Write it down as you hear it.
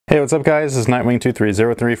Hey, what's up guys? This is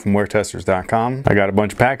Nightwing2303 from WearTesters.com. I got a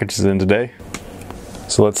bunch of packages in today,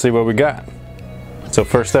 so let's see what we got. So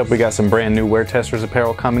first up, we got some brand new WearTesters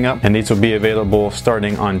apparel coming up, and these will be available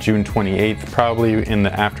starting on June 28th, probably in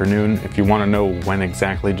the afternoon. If you want to know when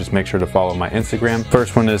exactly, just make sure to follow my Instagram.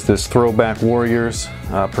 First one is this Throwback Warriors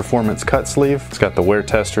performance cut sleeve. It's got the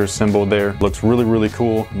WearTesters symbol there. Looks really, really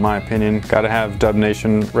cool in my opinion. Gotta have Dub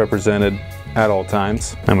Nation represented at all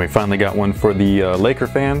times. And we finally got one for the Laker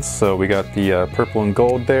fans, so we got the purple and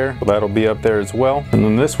gold there. That'll be up there as well. And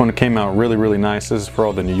then this one came out really, really nice. This is for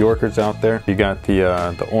all the New Yorkers out there. You got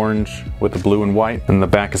the orange with the blue and white, and the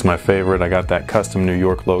back is my favorite. I got that custom New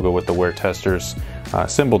York logo with the WearTesters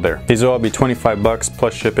symbol there. These will all be 25 bucks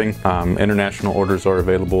plus shipping. International orders are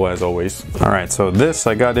available as always. Alright, so this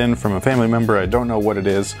I got in from a family member. I don't know what it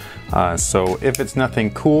is, so if it's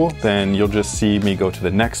nothing cool, then you'll just see me go to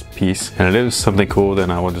the next piece, and it is something cool, then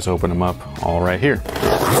I will just open them up all right here.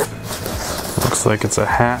 Looks like it's a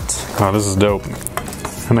hat. Oh, this is dope.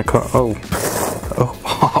 And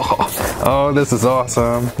oh, this is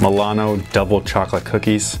awesome. Milano double chocolate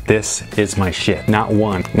cookies. This is my shit. Not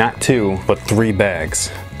one, not two, but 3 bags.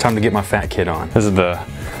 Time to get my fat kid on. This is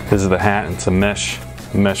the hat. It's a mesh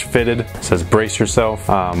fitted. It says brace yourself.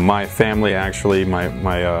 My family actually,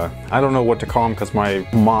 I don't know what to call them because my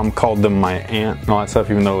mom called them my aunt and all that stuff,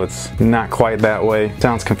 even though it's not quite that way.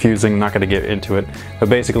 Sounds confusing, I'm not gonna get into it. But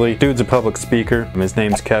basically, dude's a public speaker. His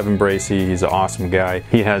name's Kevin Bracey. He's an awesome guy.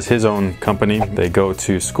 He has his own company. They go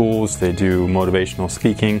to schools, they do motivational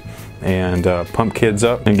speaking, and pump kids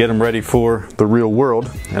up and get them ready for the real world.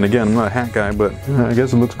 And again, I'm not a hat guy, but I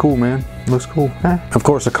guess it looks cool, man. It looks cool. Of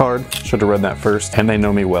course, a card. Should have read that first. And they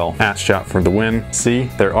know me well. Ass shot for the win. See,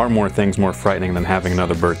 there are more things more frightening than having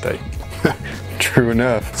another birthday. True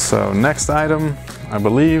enough. So next item, I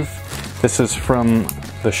believe this is from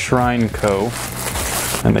the Shrine Co.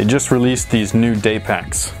 And they just released these new day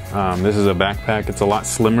packs. This is a backpack. It's a lot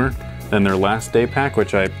slimmer than their last day pack,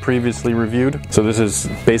 which I previously reviewed. So this is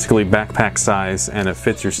basically backpack size, and it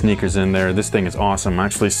fits your sneakers in there. This thing is awesome. I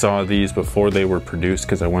actually saw these before they were produced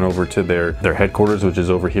because I went over to their headquarters, which is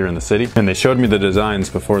over here in the city, and they showed me the designs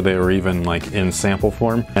before they were even like in sample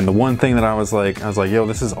form. And the one thing that I was like, yo,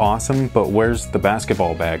 this is awesome, but where's the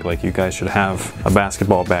basketball bag? Like, you guys should have a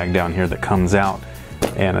basketball bag down here that comes out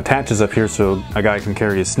and attaches up here so a guy can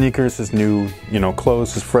carry his sneakers, his new,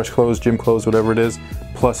 clothes, his fresh clothes, gym clothes, whatever it is,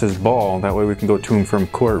 plus his ball. That way we can go to and from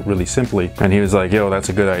court really simply. And he was like, yo, that's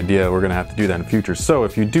a good idea. We're gonna have to do that in the future. So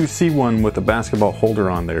if you do see one with a basketball holder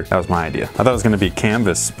on there, that was my idea. I thought it was gonna be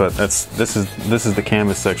canvas, but this is the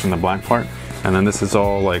canvas section, the black part. And then this is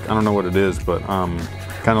all like, I don't know what it is, but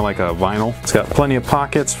kind of like a vinyl. It's got plenty of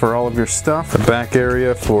pockets for all of your stuff. The back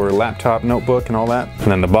area for laptop, notebook, and all that.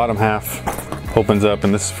 And then the bottom half opens up,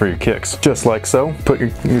 and this is for your kicks. Just like so. Put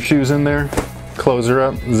your shoes in there, close her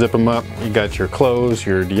up, zip them up. You got your clothes,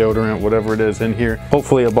 your deodorant, whatever it is in here.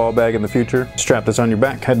 Hopefully a ball bag in the future. Strap this on your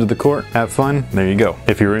back, head to the court, have fun. There you go.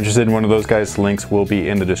 If you're interested in one of those guys, links will be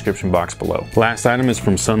in the description box below. Last item is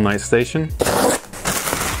from Sunlight Station.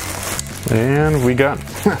 And we got,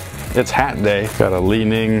 it's hat day. Got a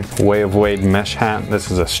li-ning Way of Wade mesh hat.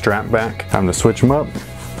 This is a strap back. Time to switch them up.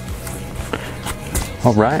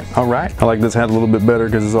 All right. I like this hat a little bit better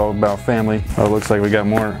because it's all about family. Oh, it looks like we got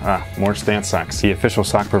more Stance socks, the official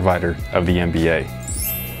sock provider of the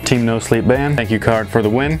NBA. Team No Sleep Band, thank you card for the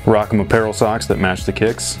win. Rock'em apparel socks that match the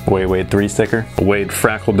kicks. Wade 3 sticker. A Wade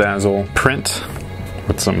Frackle Dazzle print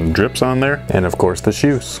with some drips on there. And of course the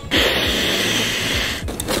shoes.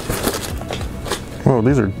 Whoa,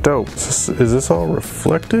 these are dope. Is this all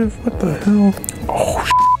reflective? What the hell? Oh,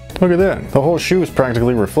 look at that. The whole shoe is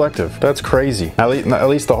practically reflective. That's crazy. At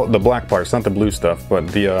least the black parts, not the blue stuff, but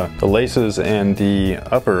the laces and the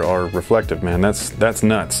upper are reflective, man. That's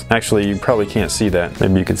nuts. Actually, you probably can't see that.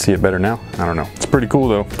 Maybe you can see it better now. I don't know. It's pretty cool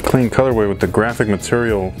though. Clean colorway with the graphic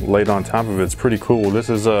material laid on top of it. It's pretty cool. This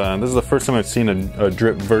is the first time I've seen a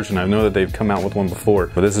drip version. I know that they've come out with one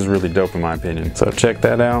before, but this is really dope in my opinion. So check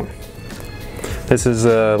that out. This is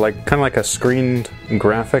kind of like a screened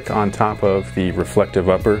graphic on top of the reflective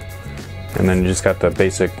upper. And then you just got the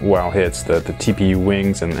basic WoW hits, the TPU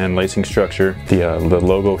wings and lacing structure. The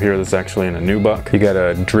logo here that's actually in a nubuck. You got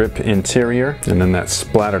a drip interior, and then that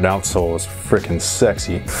splattered outsole is freaking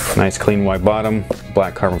sexy. Nice clean white bottom,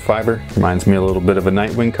 black carbon fiber. Reminds me a little bit of a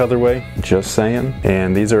Nightwing colorway, just saying.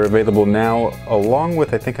 And these are available now along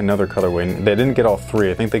with, I think, another colorway. They didn't get all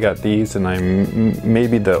 3. I think they got these and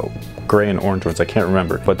maybe the gray and orange ones. I can't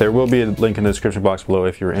remember, but there will be a link in the description box below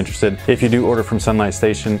if you're interested. If you do order from Sunlight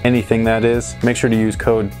Station, anything that is, make sure to use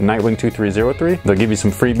code Nightwing2303. They'll give you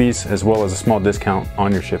some freebies as well as a small discount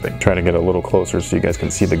on your shipping. Try to get a little closer so you guys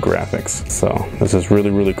can see the graphics. So this is really,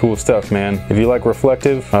 really cool stuff, man. If you like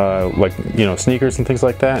reflective, like, you know, sneakers and things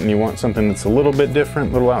like that, and you want something that's a little bit different,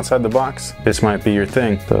 a little outside the box, this might be your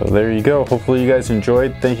thing. So there you go. Hopefully you guys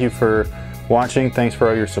enjoyed. Thank you for watching. Thanks for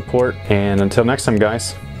all your support. And until next time,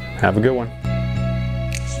 guys, have a good one.